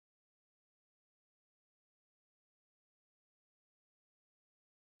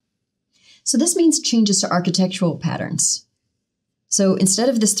So this means changes to architectural patterns. So instead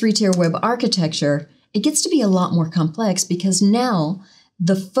of this 3-tier web architecture, it gets to be a lot more complex because now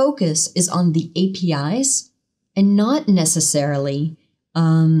the focus is on the APIs and not necessarily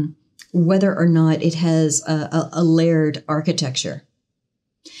whether or not it has a layered architecture.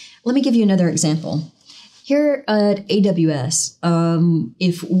 Let me give you another example. Here at AWS,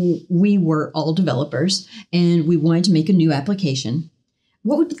 if we were all developers and we wanted to make a new application,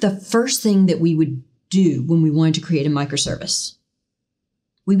 what would be the first thing that we would do when we wanted to create a microservice?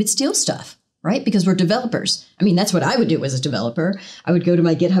 We would steal stuff, right? Because we're developers. I mean, that's what I would do as a developer. I would go to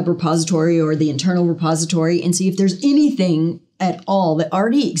my GitHub repository or the internal repository and see if there's anything at all that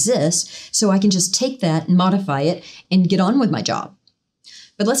already exists so I can just take that and modify it and get on with my job.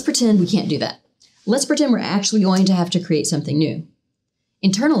 But let's pretend we can't do that. Let's pretend we're actually going to have to create something new.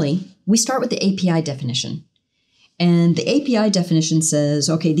 Internally, we start with the API definition. And the API definition says,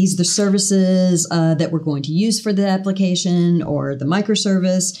 okay, these are the services that we're going to use for the application or the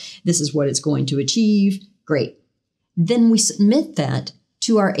microservice. This is what it's going to achieve. Great. Then we submit that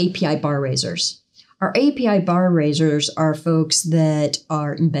to our API bar raisers. Our API bar raisers are folks that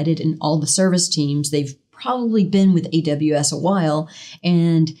are embedded in all the service teams. They've probably been with AWS a while,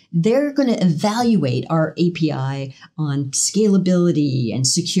 and they're going to evaluate our API on scalability and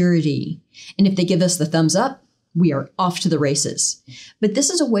security. And if they give us the thumbs up, we are off to the races. But this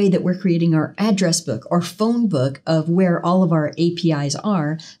is a way that we're creating our address book or phone book of where all of our APIs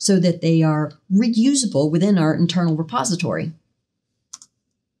are so that they are reusable within our internal repository.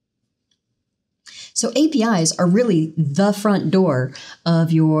 So APIs are really the front door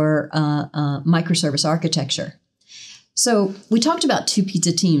of your microservice architecture. So we talked about two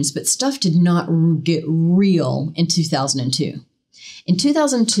pizza teams, but stuff did not get real in 2002. In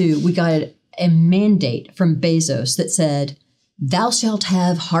 2002, we got a mandate from Bezos that said, "Thou shalt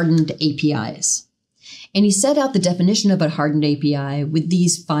have hardened APIs." And he set out the definition of a hardened API with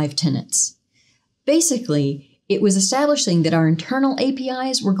these 5 tenets. Basically, it was establishing that our internal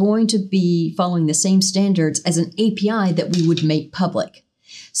APIs were going to be following the same standards as an API that we would make public.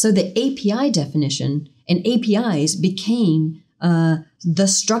 So the API definition and APIs became the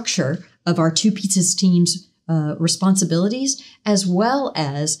structure of our two pizzas team's responsibilities, as well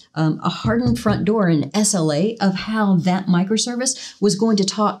as a hardened front door and SLA of how that microservice was going to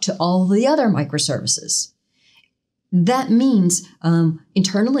talk to all the other microservices. That means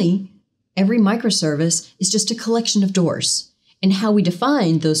internally, every microservice is just a collection of doors. And how we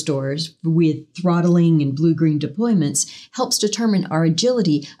define those doors with throttling and blue-green deployments helps determine our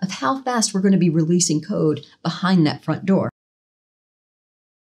agility of how fast we're going to be releasing code behind that front door.